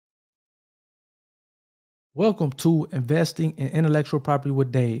Welcome to Investing in Intellectual Property with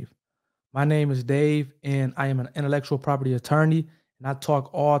Dave. My name is Dave, and I am an intellectual property attorney, and I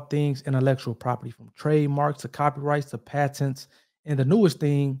talk all things intellectual property from trademarks to copyrights to patents. And the newest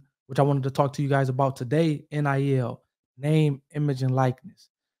thing, which I wanted to talk to you guys about today, NIL, name, image, and likeness.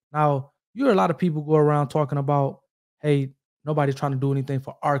 Now, you hear a lot of people go around talking about, hey, nobody's trying to do anything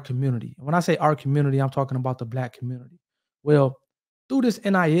for our community. And when I say our community, I'm talking about the Black community. Well, through this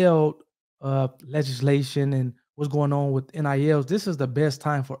NIL legislation and what's going on with NILs, this is the best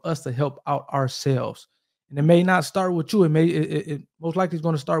time for us to help out ourselves. And it may not start with you. It most likely is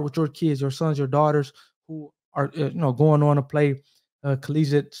going to start with your kids, your sons, your daughters who are going on to play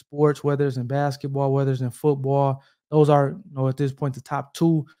collegiate sports, whether it's in basketball, whether it's in football. Those are at this point the top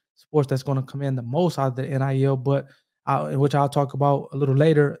two sports that's going to command the most out of the NIL. But which I'll talk about a little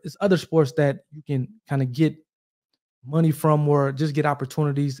later, is other sports that you can kind of get money from or just get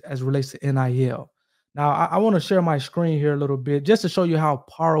opportunities as it relates to NIL. Now, I want to share my screen here a little bit just to show you how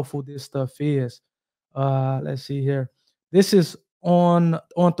powerful this stuff is. Let's see here. This is on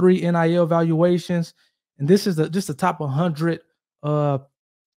three NIL valuations, and this is just the top 100 uh,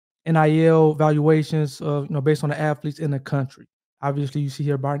 NIL valuations, based on the athletes in the country. Obviously, you see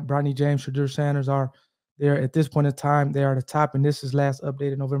here Bronny James, Shadur Sanders are there at this point in time. They are the top, and this is last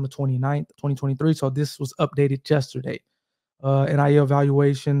updated November 29th, 2023. So this was updated yesterday. NIL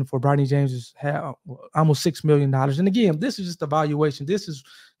valuation for Bronny James is almost $6 million. And again, this is just a valuation. This is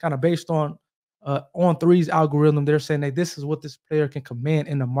kind of based on three's algorithm. They're saying that this is what this player can command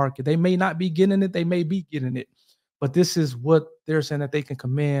in the market. They may not be getting it, they may be getting it, but this is what they're saying that they can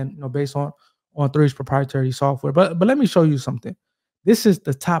command, based on three's proprietary software. But let me show you something. This is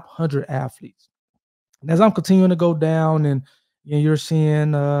the top 100 athletes. And as I'm continuing to go down, and you're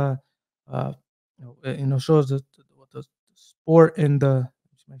seeing, shows the sport and the.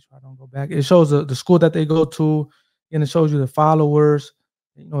 Let's make sure I don't go back. It shows the school that they go to, and it shows you the followers.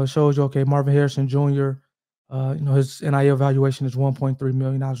 It shows you, okay, Marvin Harrison Jr. His NIL valuation is $1.3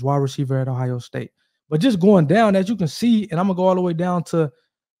 million, wide receiver at Ohio State. But just going down, as you can see, and I'm gonna go all the way down to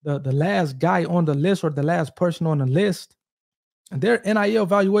the last guy on the list, or the last person on the list, and their NIL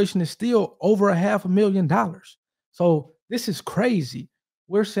valuation is still over $500,000. So this is crazy.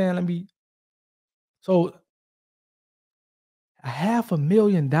 We're saying, so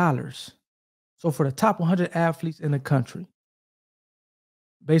 $500,000. So for the top 100 athletes in the country,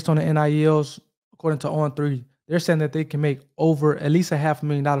 based on the NILs, according to On3, they're saying that they can make over at least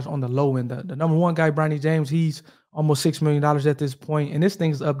 $500,000 on the low end. The number one guy, Bronny James, he's almost $6 million at this point, and this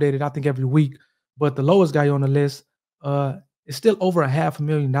thing's updated, I think, every week. But the lowest guy on the list is still over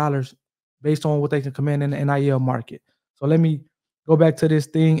 $500,000 based on what they can command in the NIL market. So let me go back to this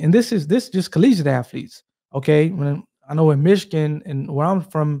thing, and this is just collegiate athletes. Okay, when I know in Michigan, and where I'm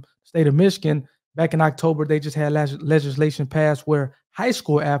from, state of Michigan, back in October, they just had legislation passed where high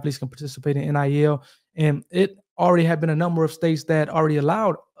school athletes can participate in NIL, and it already had been a number of states that already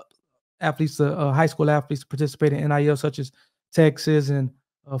allowed athletes, high school athletes, to participate in NIL, such as Texas and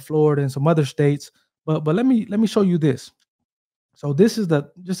Florida and some other states. But let me show you this. So this is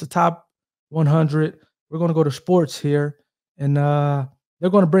just the top 100. We're going to go to sports here, and they're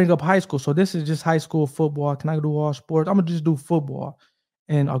going to bring up high school. So this is just high school football. Can I do all sports? I'm gonna just do football.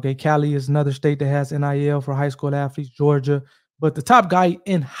 And okay, Cali is another state that has NIL for high school athletes, Georgia. But the top guy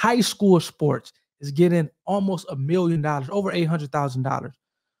in high school sports is getting almost $1 million, over $800,000.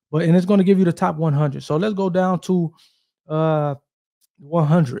 And it's going to give you the top 100. So let's go down to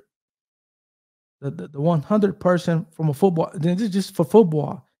 100. The 100 person from a football, then this is just for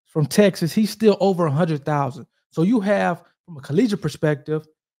football, from Texas, he's still over 100,000. So you have, from a collegiate perspective,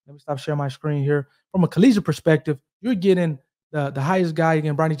 let me stop sharing my screen here. From a collegiate perspective, you're getting the highest guy,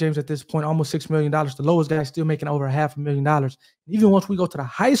 again, Bronny James at this point, almost $6 million. The lowest guy still making over $500,000. Even once we go to the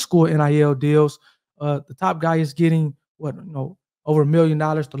high school NIL deals, the top guy is getting over $1 million.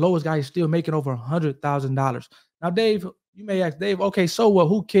 The lowest guy is still making over $100,000. Now, Dave, you may ask, Dave, okay, so what?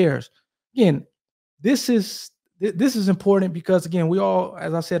 Who cares? Again, this is important because, again, we all,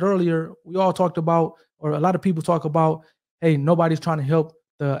 as I said earlier, we all talked about, or a lot of people talk about, hey, nobody's trying to help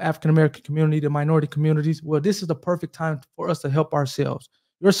the African-American community, the minority communities. Well, this is the perfect time for us to help ourselves.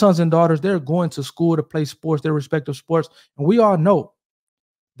 Your sons and daughters, they're going to school to play sports, their respective sports. And we all know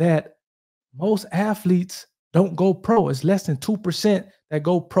that most athletes don't go pro. It's less than 2% that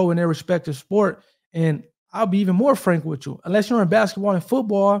go pro in their respective sport. And I'll be even more frank with you. Unless you're in basketball and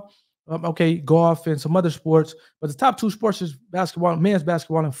football, okay, golf and some other sports, but the top two sports is basketball, men's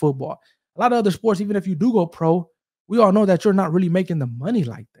basketball and football. A lot of other sports, even if you do go pro, we all know that you're not really making the money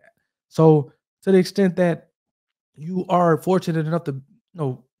like that. So to the extent that you are fortunate enough to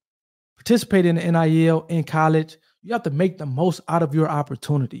participate in the NIL in college. You have to make the most out of your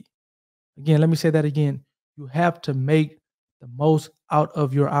opportunity. Again, let me say that again. You have to make the most out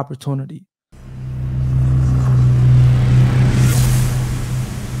of your opportunity.